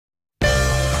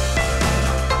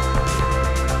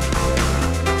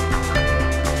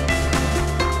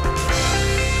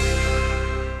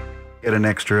get an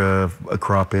extra a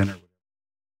crop in.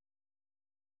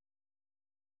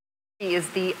 He is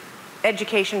the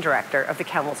Education Director of the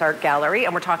Kamloops Art Gallery,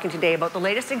 and we're talking today about the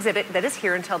latest exhibit that is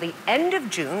here until the end of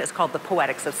June. It's called the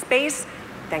Poetics of Space.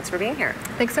 Thanks for being here.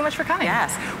 Thanks so much for coming.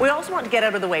 Yes. We also want to get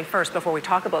out of the way first before we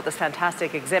talk about this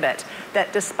fantastic exhibit,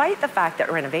 that despite the fact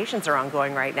that renovations are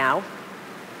ongoing right now,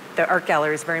 the art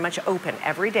gallery is very much open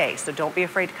every day, so don't be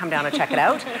afraid to come down and check it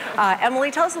out. Emily,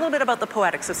 tell us a little bit about the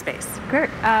Poetics of Space. Great.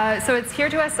 So it's here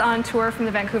to us on tour from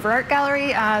the Vancouver Art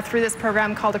Gallery through this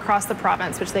program called Across the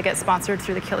Province, which they get sponsored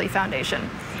through the Killy Foundation.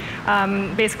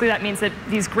 Basically, that means that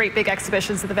these great big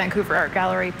exhibitions that the Vancouver Art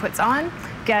Gallery puts on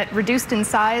get reduced in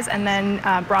size and then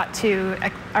brought to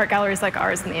art galleries like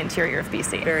ours in the interior of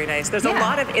BC. Very nice. There's a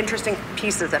lot of interesting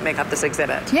pieces that make up this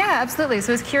exhibit. Yeah, absolutely.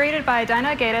 So it's curated by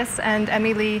Dinah Gatiss and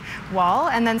Emily Wall,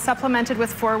 and then supplemented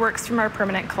with 4 works from our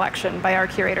permanent collection by our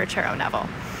curator, Chero Neville.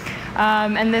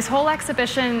 And this whole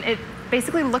exhibition, it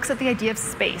basically looks at the idea of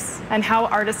space and how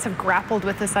artists have grappled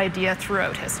with this idea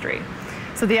throughout history.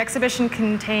 So the exhibition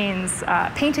contains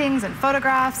paintings and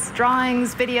photographs,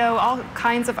 drawings, video, all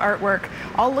kinds of artwork,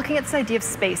 all looking at this idea of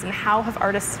space and how have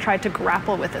artists tried to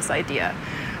grapple with this idea.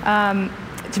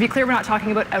 To be clear, we're not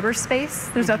talking about outer space.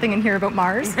 There's nothing in here about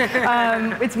Mars.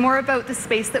 It's more about the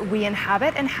space that we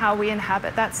inhabit and how we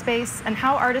inhabit that space and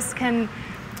how artists can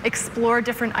explore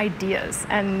different ideas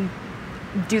and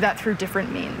do that through different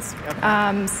means.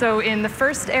 Okay. So in the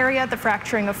first area, the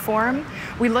fracturing of form,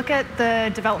 we look at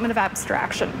the development of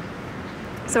abstraction.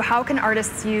 So how can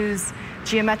artists use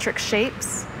geometric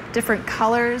shapes, different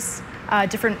colors,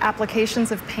 different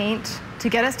applications of paint to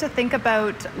get us to think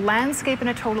about landscape in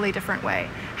a totally different way?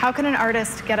 How can an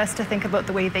artist get us to think about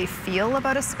the way they feel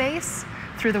about a space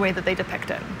through the way that they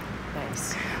depict it?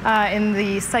 Nice. In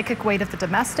the psychic weight of the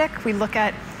domestic, we look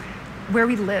at where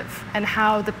we live and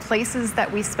how the places that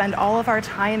we spend all of our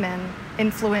time in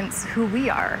influence who we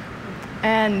are.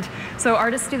 And so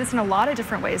artists do this in a lot of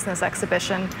different ways in this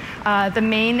exhibition. The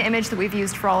main image that we've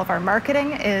used for all of our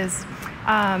marketing is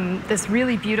this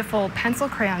really beautiful pencil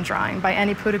crayon drawing by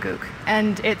Annie Pudaguk.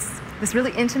 And it's this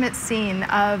really intimate scene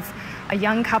of a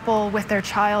young couple with their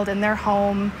child in their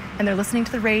home, and they're listening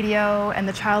to the radio, and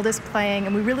the child is playing,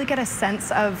 and we really get a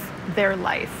sense of their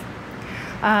life.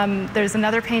 There's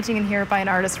another painting in here by an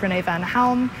artist, Renee Van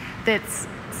Helm, that's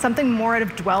something more out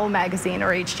of Dwell magazine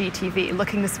or HGTV,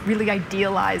 looking this really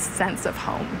idealized sense of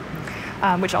home,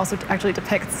 which also actually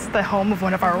depicts the home of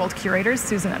one of our old curators,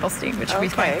 Susan Edelstein, which we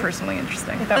find personally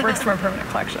interesting. That works from our permanent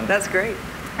collection. That's great.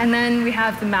 And then we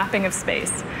have the mapping of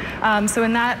space. So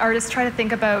in that, artists try to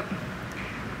think about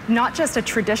not just a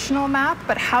traditional map,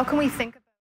 but how can we think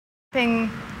about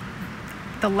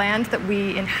the land that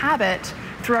we inhabit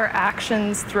through our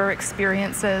actions, through our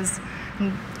experiences,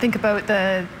 and think about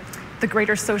the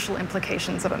greater social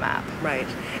implications of a map. Right.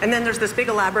 And then there's this big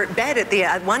elaborate bed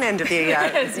at one end of the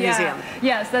museum.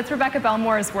 Yes, that's Rebecca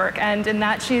Belmore's work, and in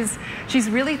that she's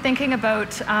really thinking about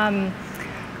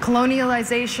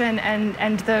colonialization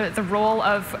and the role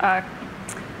of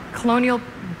colonial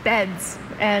beds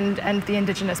and the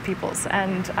indigenous peoples,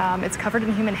 and it's covered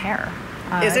in human hair.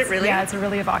 Is it really? Yeah, it's a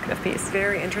really evocative piece.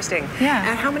 Very interesting. Yeah.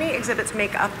 And how many exhibits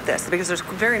make up this? Because there's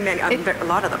very many, a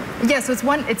lot of them. Yeah, so it's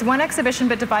one exhibition,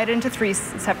 but divided into 3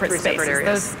 separate spaces. Separate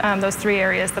areas. Those 3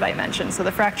 areas that I mentioned. So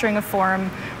the fracturing of form,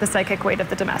 the psychic weight of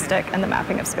the domestic, and the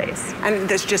mapping of space. And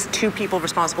there's just 2 people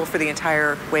responsible for the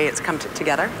entire way it's come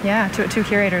together? Yeah, 2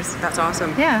 curators. That's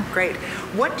awesome. Yeah. Great.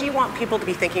 What do you want people to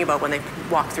be thinking about when they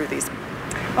walk through these?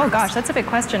 Oh gosh, that's a big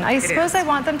question. I suppose I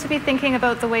want them to be thinking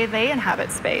about the way they inhabit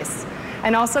space.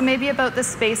 And also maybe about the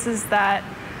spaces that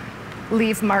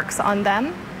leave marks on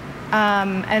them,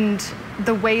 and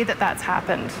the way that that's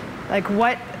happened. Like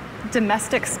what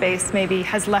domestic space maybe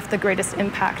has left the greatest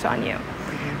impact on you.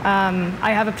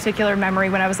 I have a particular memory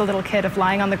when I was a little kid of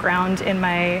lying on the ground in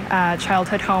my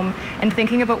childhood home and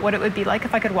thinking about what it would be like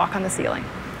if I could walk on the ceiling.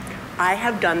 I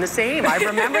have done the same. I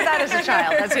remember that as a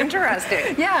child. That's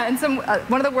interesting. Yeah, and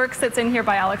one of the works that's in here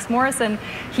by Alex Morrison,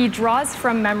 he draws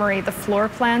from memory the floor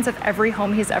plans of every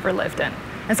home he's ever lived in.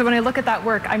 And so when I look at that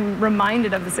work, I'm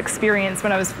reminded of this experience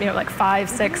when I was, like 5,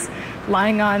 6,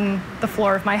 lying on the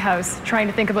floor of my house, trying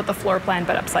to think about the floor plan,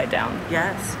 but upside down.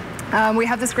 Yes. We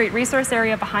have this great resource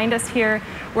area behind us here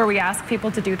where we ask people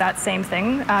to do that same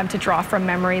thing, to draw from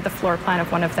memory the floor plan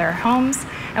of one of their homes.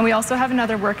 And we also have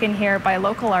another work in here by a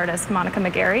local artist, Monica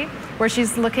McGarry, where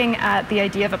she's looking at the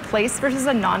idea of a place versus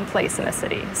a non-place in a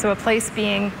city. So a place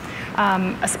being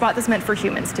a spot that's meant for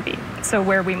humans to be. So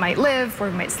where we might live, where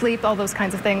we might sleep, all those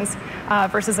kinds of things,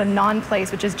 versus a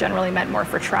non-place, which is generally meant more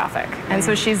for traffic. And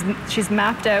so she's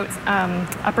mapped out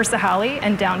Upper Sahali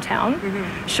and downtown,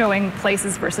 showing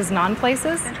places versus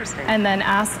non-places. Interesting. And then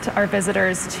asked our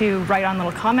visitors to write on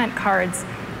little comment cards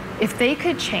if they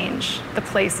could change the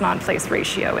place-non-place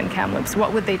ratio in Kamloops,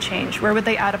 what would they change? Where would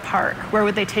they add a park? Where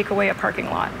would they take away a parking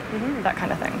lot? That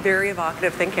kind of thing. Very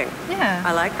evocative thinking. Yeah.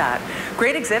 I like that.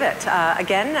 Great exhibit.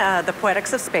 Again, the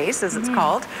Poetics of Space, as it's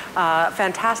called.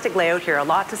 Fantastic layout here. A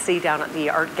lot to see down at the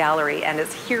art gallery, and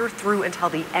it's here through until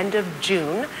the end of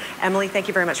June. Emily, thank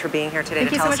you very much for being here today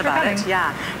to tell us about it.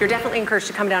 Yeah, you're definitely encouraged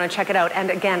to come down and check it out. And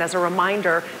again, as a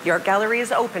reminder, the art gallery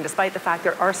is open despite the fact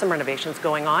there are some renovations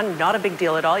going on. Not a big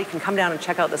deal at all. You can come down and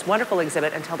check out this wonderful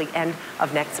exhibit until the end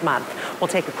of next month. We'll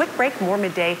take a quick break. More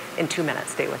Midday in 2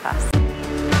 minutes. Stay with us.